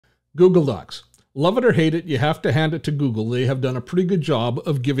Google Docs. Love it or hate it, you have to hand it to Google. They have done a pretty good job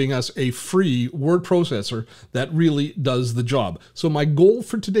of giving us a free word processor that really does the job. So my goal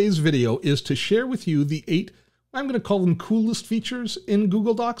for today's video is to share with you the 8, I'm going to call them coolest features in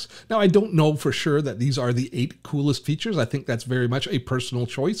Google Docs. Now, I don't know for sure that these are the 8 coolest features. I think that's very much a personal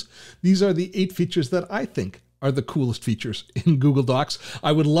choice. These are the 8 features that I think are the coolest features in Google Docs.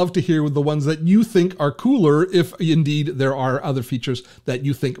 I would love to hear the ones that you think are cooler, if indeed there are other features that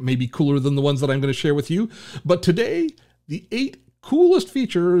you think may be cooler than the ones that I'm going to share with you. But today, the 8 coolest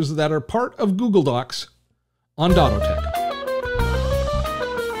features that are part of Google Docs on Dottotech.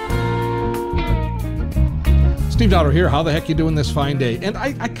 Steve Dotto here. How the heck you doing this fine day? And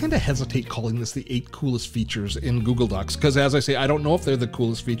I kind of hesitate calling this the 8 coolest features in Google Docs because, as I say, I don't know if they're the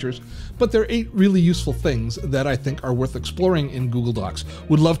coolest features, but they're 8 really useful things that I think are worth exploring in Google Docs.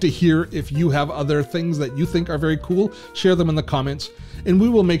 Would love to hear if you have other things that you think are very cool. Share them in the comments, and we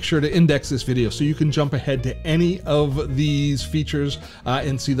will make sure to index this video so you can jump ahead to any of these features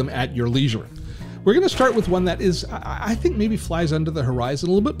and see them at your leisure. We're going to start with one that is, I think, maybe flies under the horizon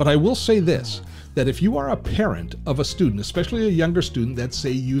a little bit, but I will say this, that if you are a parent of a student, especially a younger student that's,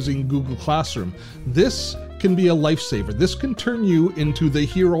 say, using Google Classroom, this can be a lifesaver. This can turn you into the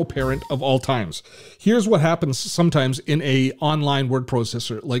hero parent of all times. Here's what happens sometimes in a online word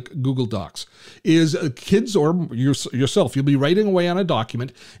processor like Google Docs is kids or yourself, you'll be writing away on a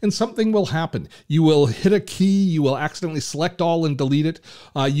document and something will happen. You will hit a key, you will accidentally select all and delete it.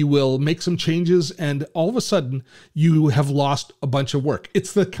 You will make some changes and all of a sudden you have lost a bunch of work.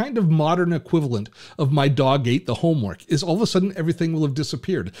 It's the kind of modern equivalent of my dog ate the homework, is all of a sudden everything will have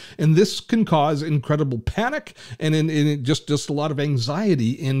disappeared. And this can cause incredible panic and in just a lot of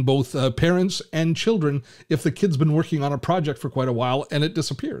anxiety in both parents and children if the kid's been working on a project for quite a while and it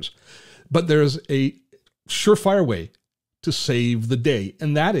disappears. But there's a surefire way to save the day,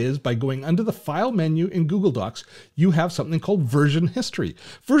 and that is by going under the File menu in Google Docs. You have something called version history.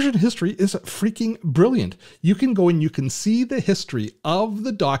 Version history is freaking brilliant. You can go and you can see the history of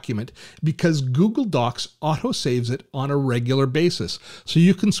the document because Google Docs auto-saves it on a regular basis. So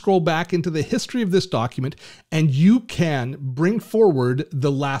you can scroll back into the history of this document and you can bring forward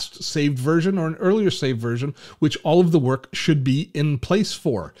the last saved version or an earlier saved version, which all of the work should be in place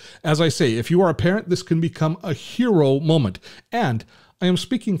for. As I say, if you are a parent, this can become a hero moment. And I am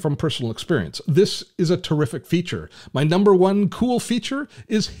speaking from personal experience. This is a terrific feature. My number one cool feature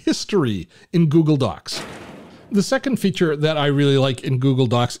is history in Google Docs. The second feature that I really like in Google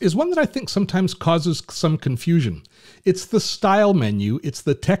Docs is one that I think sometimes causes some confusion. It's the style menu. It's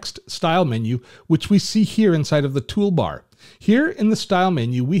the text style menu, which we see here inside of the toolbar. Here in the style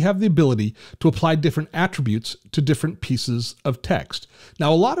menu, we have the ability to apply different attributes to different pieces of text.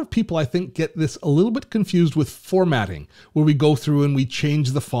 Now, a lot of people, I think, get this a little bit confused with formatting, where we go through and we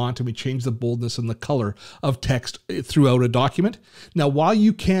change the font and we change the boldness and the color of text throughout a document. Now, while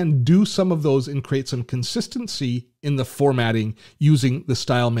you can do some of those and create some consistency in the formatting using the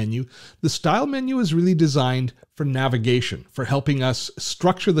style menu is really designed for navigation, for helping us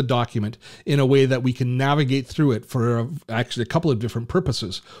structure the document in a way that we can navigate through it for actually a couple of different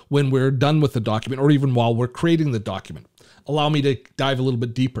purposes when we're done with the document or even while we're creating the document. Allow me to dive a little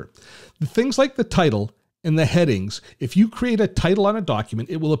bit deeper. The things like the title and the headings, if you create a title on a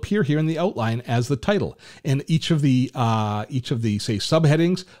document, it will appear here in the outline as the title. And each of the say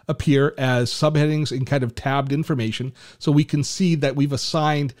subheadings appear as subheadings in kind of tabbed information. So we can see that we've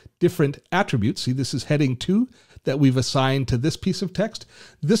assigned different attributes. See, this is heading 2 that we've assigned to this piece of text.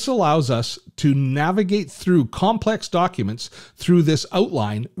 This allows us to navigate through complex documents through this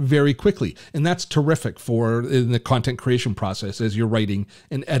outline very quickly. And that's terrific for in the content creation process as you're writing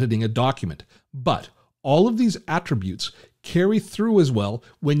and editing a document. But all of these attributes carry through as well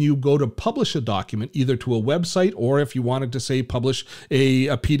when you go to publish a document, either to a website or if you wanted to, say, publish a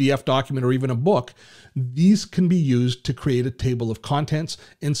PDF document or even a book. These can be used to create a table of contents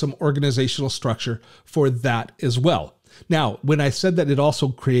and some organizational structure for that as well. Now, when I said that it also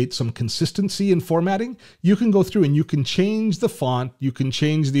creates some consistency in formatting, you can go through and you can change the font, you can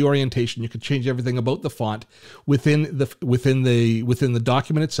change the orientation, you can change everything about the font within the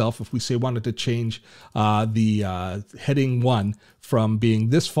document itself. If we say wanted to change the heading 1 from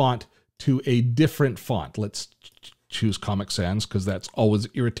being this font to a different font, let's choose Comic Sans because that's always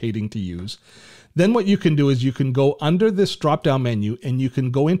irritating to use. Then what you can do is you can go under this drop-down menu and you can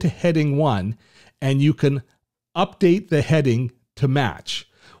go into heading 1 and you can update the heading to match.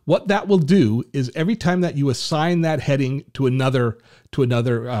 What that will do is every time that you assign that heading to another,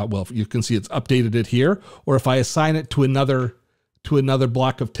 well, you can see it's updated it here, or if I assign it to another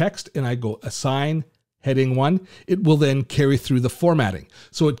block of text and I go assign heading 1, it will then carry through the formatting.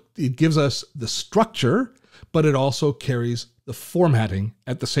 So it gives us the structure, but it also carries the formatting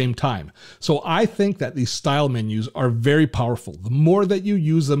at the same time. So I think that these style menus are very powerful. The more that you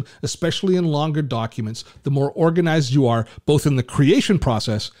use them, especially in longer documents, the more organized you are, both in the creation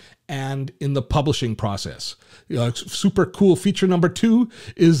process and in the publishing process. Super cool feature number 2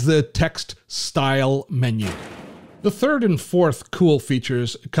 is the text style menu. The third and fourth cool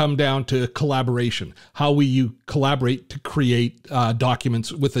features come down to collaboration, how you collaborate to create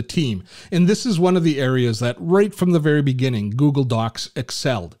documents with a team. And this is one of the areas that right from the very beginning, Google Docs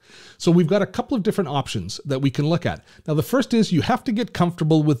excelled. So we've got a couple of different options that we can look at. Now, the first is you have to get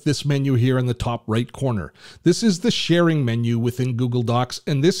comfortable with this menu here in the top right corner. This is the sharing menu within Google Docs,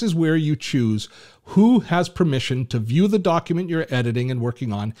 and this is where you choose who has permission to view the document you're editing and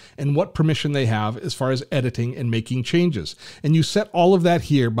working on, and what permission they have as far as editing and making changes. And you set all of that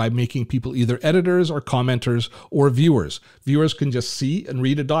here by making people either editors or commenters or viewers. Viewers can just see and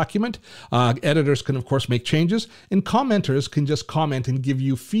read a document. Editors can, of course, make changes, and commenters can just comment and give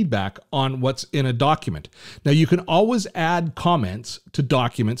you feedback on what's in a document. Now, you can always add comments to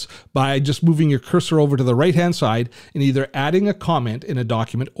documents by just moving your cursor over to the right-hand side and either adding a comment in a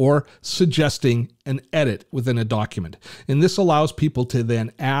document or suggesting an edit within a document. And this allows people to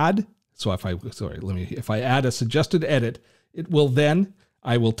then add, so if I add a suggested edit, it will then,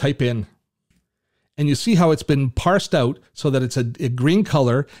 I will type in, and you see how it's been parsed out so that it's a green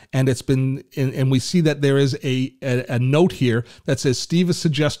color, and it's been, and we see that there is a note here that says Steve is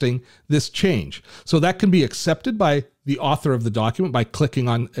suggesting this change. So that can be accepted by the author of the document by clicking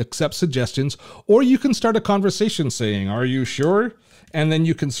on accept suggestions, or you can start a conversation saying, are you sure? And then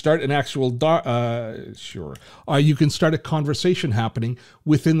you can start an actual, you can start a conversation happening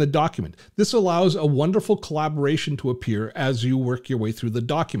within the document. This allows a wonderful collaboration to appear as you work your way through the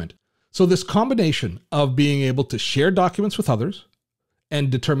document. So this combination of being able to share documents with others and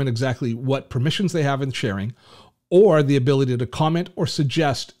determine exactly what permissions they have in sharing, or the ability to comment or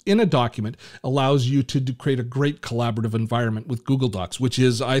suggest in a document, allows you to create a great collaborative environment with Google Docs, which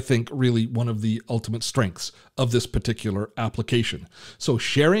is, I think, really one of the ultimate strengths of this particular application. So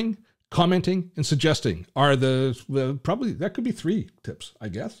sharing, commenting, and suggesting are probably, that could be 3 tips, I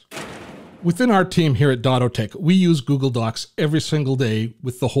guess. Within our team here at Dottotech, we use Google Docs every single day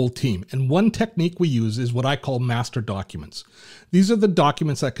with the whole team. And one technique we use is what I call master documents. These are the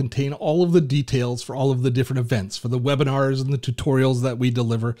documents that contain all of the details for all of the different events, for the webinars and the tutorials that we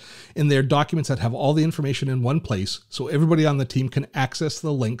deliver. And they're documents that have all the information in one place, so everybody on the team can access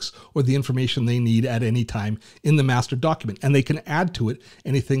the links or the information they need at any time in the master document. And they can add to it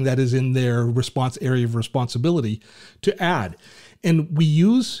anything that is in their area of responsibility to add. And we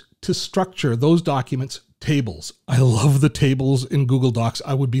use to structure those documents tables. I love the tables in Google Docs.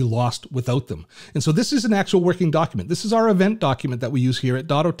 I would be lost without them. And so this is an actual working document. This is our event document that we use here at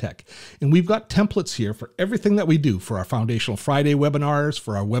Dottotech. And we've got templates here for everything that we do, for our Foundational Friday webinars,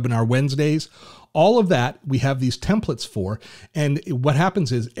 for our Webinar Wednesdays. All of that we have these templates for. And what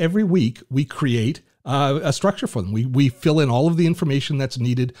happens is every week we create a structure for them. We fill in all of the information that's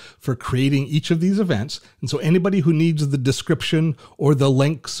needed for creating each of these events. And so anybody who needs the description or the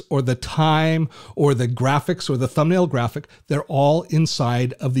links or the time or the graphics or the thumbnail graphic, they're all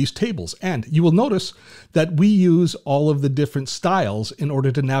inside of these tables. And you will notice that we use all of the different styles in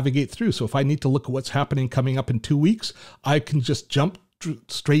order to navigate through. So if I need to look at what's happening coming up in 2 weeks, I can just jump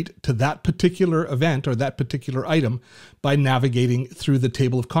straight to that particular event or that particular item by navigating through the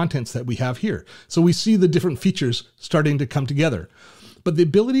table of contents that we have here. So we see the different features starting to come together. But the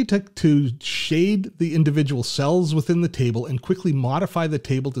ability to shade the individual cells within the table and quickly modify the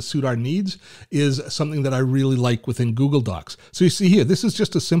table to suit our needs is something that I really like within Google Docs. So you see here, this is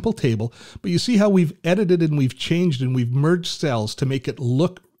just a simple table, but you see how we've edited and we've changed and we've merged cells to make it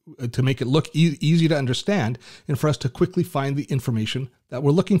look easy to understand and for us to quickly find the information that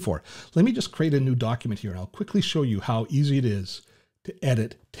we're looking for. Let me just create a new document here and I'll quickly show you how easy it is to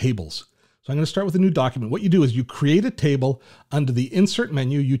edit tables. So I'm going to start with a new document. What you do is you create a table. Under the insert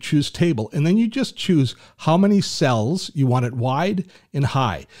menu, you choose table, and then you just choose how many cells you want it wide and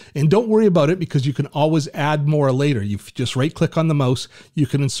high. And don't worry about it because you can always add more later. You just right click on the mouse. You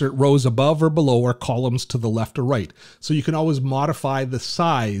can insert rows above or below or columns to the left or right. So you can always modify the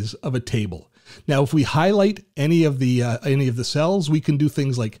size of a table. Now, if we highlight any of the cells, we can do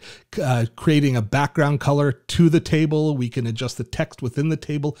things like creating a background color to the table. We can adjust the text within the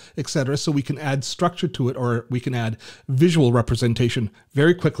table, etc. So we can add structure to it, or we can add visual representation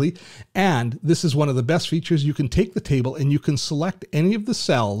very quickly. And this is one of the best features. You can take the table and you can select any of the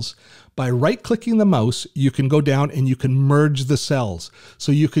cells. By right-clicking the mouse, you can go down and you can merge the cells.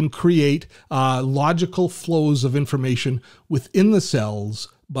 So you can create logical flows of information within the cells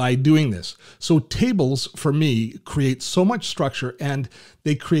by doing this. So tables, for me, create so much structure, and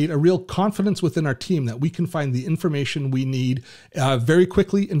they create a real confidence within our team that we can find the information we need very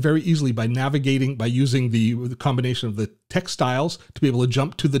quickly and very easily by navigating, by using the combination of the text styles to be able to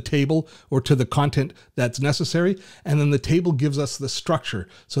jump to the table or to the content that's necessary. And then the table gives us the structure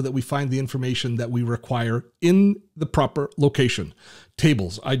so that we find the information that we require in the proper location.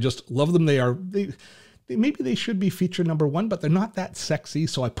 Tables, I just love them. Maybe they should be feature number one, but they're not that sexy,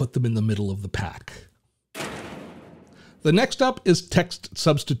 so I put them in the middle of the pack. The next up is text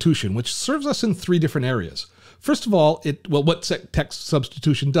substitution, which serves us in three different areas. First of all, what text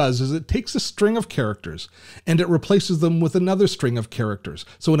substitution does is it takes a string of characters and it replaces them with another string of characters.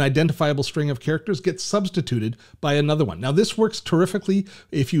 So an identifiable string of characters gets substituted by another one. Now, this works terrifically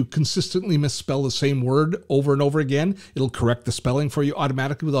if you consistently misspell the same word over and over again. It'll correct the spelling for you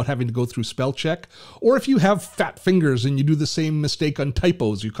automatically without having to go through spell check. Or if you have fat fingers and you do the same mistake on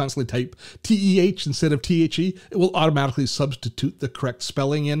typos, you constantly type TEH instead of THE, it will automatically substitute the correct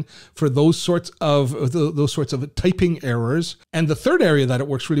spelling in for those sorts of typing errors. And the third area that it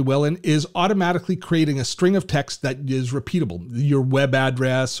works really well in is automatically creating a string of text that is repeatable. Your web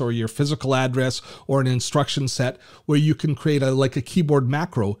address or your physical address or an instruction set where you can create like a keyboard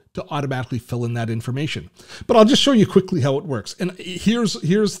macro to automatically fill in that information. But I'll just show you quickly how it works. And here's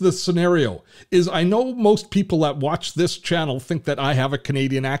the scenario is I know most people that watch this channel think that I have a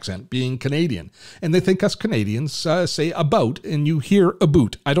Canadian accent, being Canadian. And they think us Canadians say about, and you hear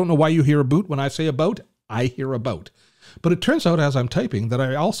about. I don't know why you hear about when I say about. I hear about. But it turns out as I'm typing that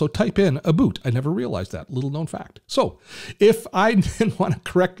I also type in about. I never realized that, little known fact. So if I didn't want to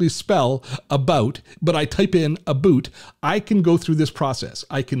correctly spell about, but I type in about, I can go through this process.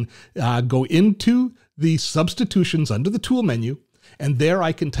 I can go into the substitutions under the tool menu, and there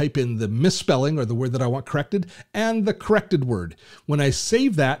I can type in the misspelling or the word that I want corrected and the corrected word. When I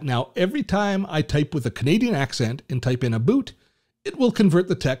save that, now every time I type with a Canadian accent and type in about, it will convert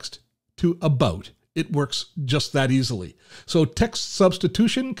the text to about. It works just that easily. So text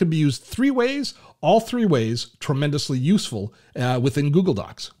substitution can be used three ways, all three ways tremendously useful within Google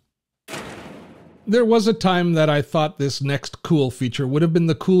Docs. There was a time that I thought this next cool feature would have been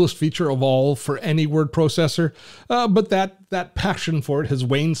the coolest feature of all for any word processor, but that passion for it has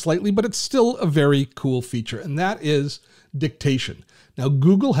waned slightly, but it's still a very cool feature, and that is dictation. Now,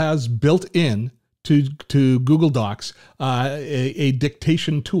 Google has built in to Google Docs a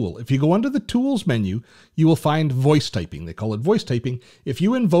dictation tool. If you go under the Tools menu, you will find voice typing. They call it voice typing. If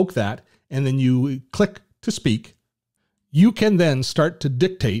you invoke that and then you click to speak, you can then start to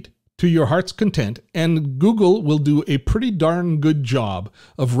dictate to your heart's content, and Google will do a pretty darn good job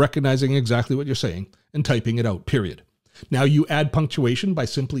of recognizing exactly what you're saying and typing it out, period. Now, you add punctuation by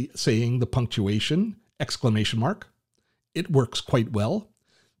simply saying the punctuation, exclamation mark. It works quite well.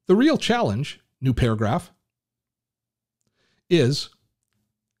 The real challenge, new paragraph, is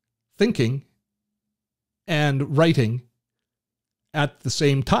thinking and writing at the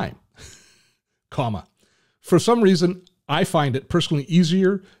same time, comma. For some reason, I find it personally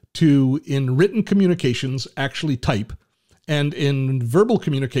easier to, in written communications, actually type, and in verbal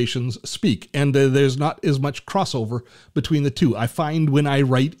communications, speak. And there's not as much crossover between the two. I find when I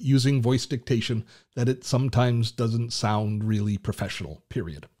write using voice dictation that it sometimes doesn't sound really professional,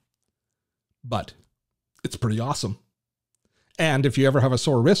 period. But it's pretty awesome. And if you ever have a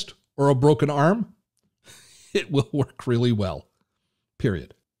sore wrist or a broken arm, it will work really well,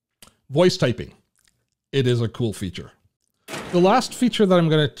 period. Voice typing. It is a cool feature. The last feature that I'm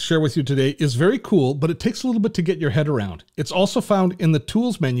going to share with you today is very cool, but it takes a little bit to get your head around. It's also found in the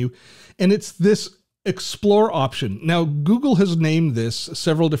Tools menu, and it's this Explore option. Now, Google has named this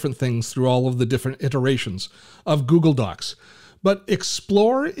several different things through all of the different iterations of Google Docs. But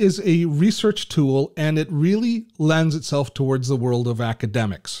Explore is a research tool, and it really lends itself towards the world of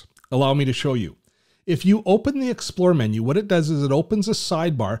academics. Allow me to show you. If you open the Explore menu, what it does is it opens a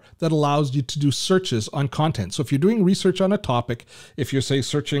sidebar that allows you to do searches on content. So if you're doing research on a topic, if you're, say,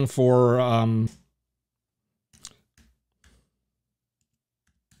 searching for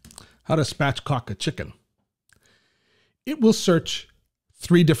how to spatchcock a chicken, it will search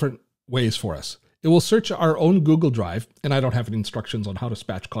three different ways for us. it will search our own Google Drive, and I don't have any instructions on how to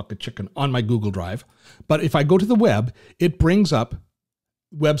spatchcock a chicken on my Google Drive. But if I go to the web, it brings up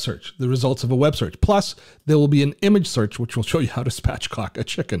web search, the results of a web search. Plus, there will be an image search, which will show you how to spatchcock a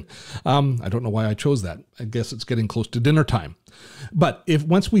chicken. I don't know why I chose that. I guess it's getting close to dinner time. But if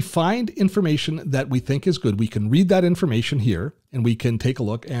once we find information that we think is good, we can read that information here, and we can take a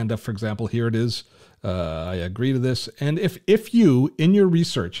look. And for example, here it is. I agree to this. And if you, in your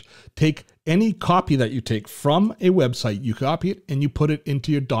research, take any copy that you take from a website, you copy it and you put it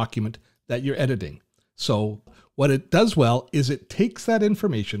into your document that you're editing. So what it does well is it takes that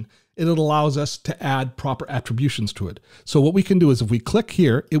information and it allows us to add proper attributions to it. So what we can do is if we click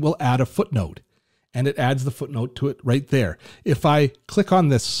here, it will add a footnote. And it adds the footnote to it right there. If I click on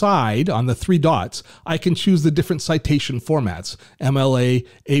this side, on the 3 dots, I can choose the different citation formats, MLA,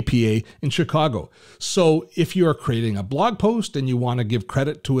 APA, and Chicago. So if you're creating a blog post and you want to give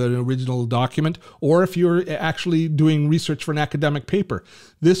credit to an original document, or if you're actually doing research for an academic paper,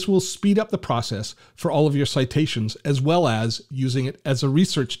 this will speed up the process for all of your citations, as well as using it as a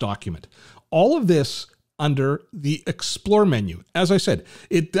research document. All of this under the Explore menu. As I said,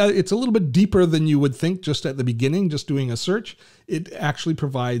 it's a little bit deeper than you would think just at the beginning, just doing a search. It actually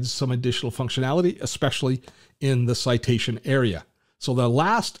provides some additional functionality, especially in the citation area. So the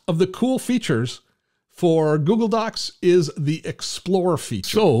last of the cool features for Google Docs is the Explore feature.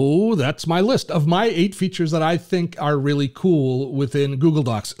 So that's my list of my 8 features that I think are really cool within Google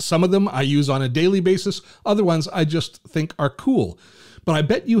Docs. Some of them I use on a daily basis. Other ones I just think are cool. But I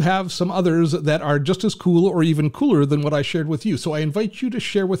bet you have some others that are just as cool or even cooler than what I shared with you. So I invite you to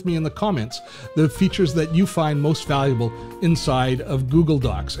share with me in the comments the features that you find most valuable inside of Google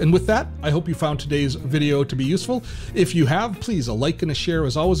Docs. And with that, I hope you found today's video to be useful. If you have, please a like and a share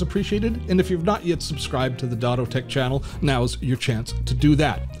is always appreciated. And if you've not yet subscribed to the Dotto Tech channel, now's your chance to do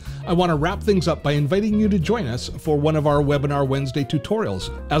that. I want to wrap things up by inviting you to join us for one of our Webinar Wednesday tutorials.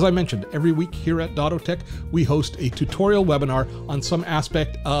 As I mentioned, every week here at Dotto Tech, we host a tutorial webinar on some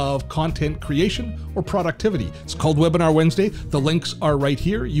aspect of content creation or productivity. It's called Webinar Wednesday. The links are right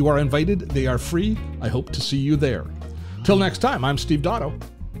here. You are invited. They are free. I hope to see you there. Till next time, I'm Steve Dotto.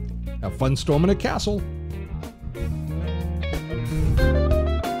 Have fun storming a castle.